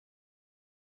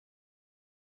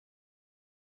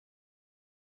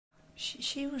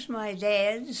She was my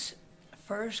dad's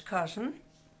first cousin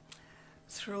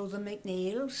through the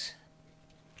McNeils,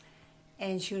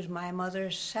 and she was my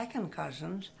mother's second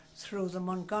cousin through the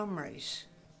Montgomerys.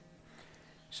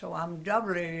 So I'm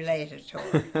doubly related to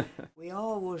her. We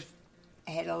always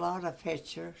had a lot of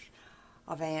pictures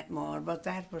of Aunt Maud, but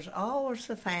that was always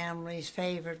the family's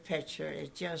favorite picture.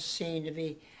 It just seemed to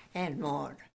be Aunt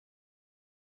Maud.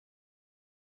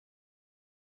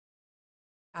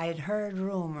 I'd heard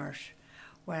rumors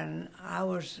when I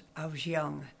was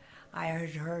young. I had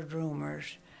heard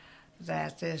rumors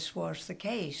that this was the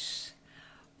case,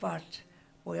 but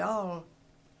we all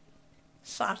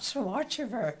thought so much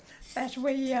of her that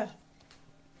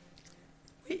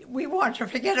we want to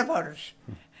forget about it,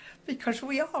 because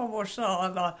we always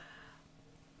saw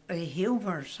the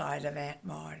humor side of Aunt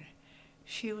Maud.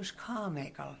 She was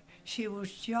comical, she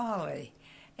was jolly,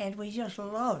 and we just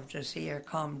loved to see her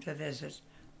come to visit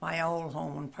my old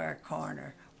home in Park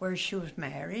Corner, where she was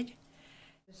married.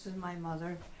 This is my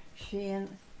mother. She and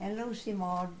Lucy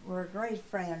Maud were great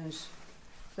friends.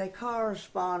 They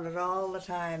corresponded all the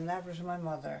time. That was my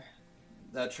mother.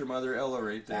 That's your mother, Ella,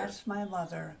 right there. That's my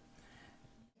mother.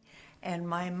 And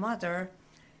my mother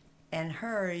and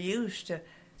her used to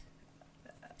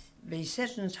be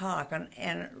sitting talking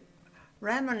and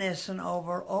reminiscing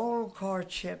over old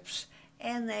courtships,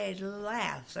 and they'd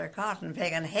laugh their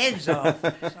cotton-picking heads off.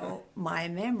 So my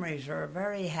memories were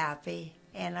very happy,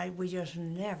 and we just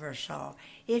never saw.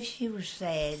 If she was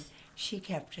sad, she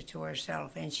kept it to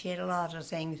herself, and she had a lot of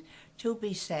things to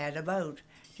be sad about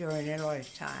during her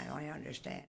lifetime, I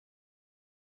understand.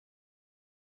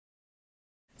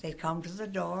 They'd come to the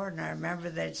door, and I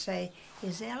remember they'd say,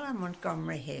 "Is L.M.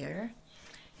 Montgomery here?"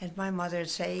 And my mother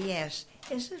would say, "Yes.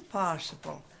 Is it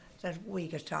possible that we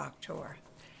could talk to her?"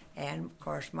 And, of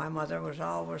course, my mother was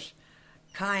always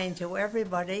kind to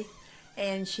everybody,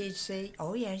 and she'd say,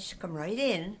 "Oh, yes, come right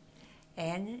in."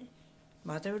 And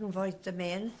Mother would invite them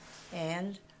in,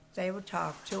 and they would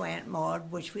talk to Aunt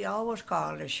Maud, which we always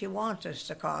called her. She wanted us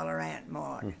to call her Aunt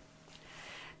Maud.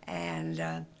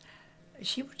 And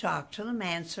she would talk to them,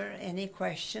 answer any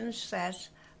questions that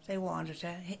they wanted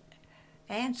to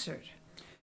answered.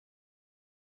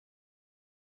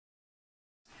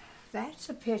 That's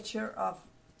a picture of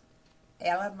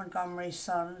L.M. Montgomery's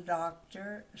son,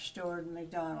 Dr. Stuart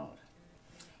MacDonald.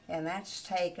 And that's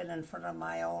taken in front of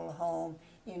my old home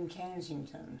in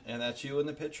Kensington. And that's you in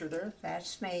the picture there?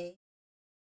 That's me.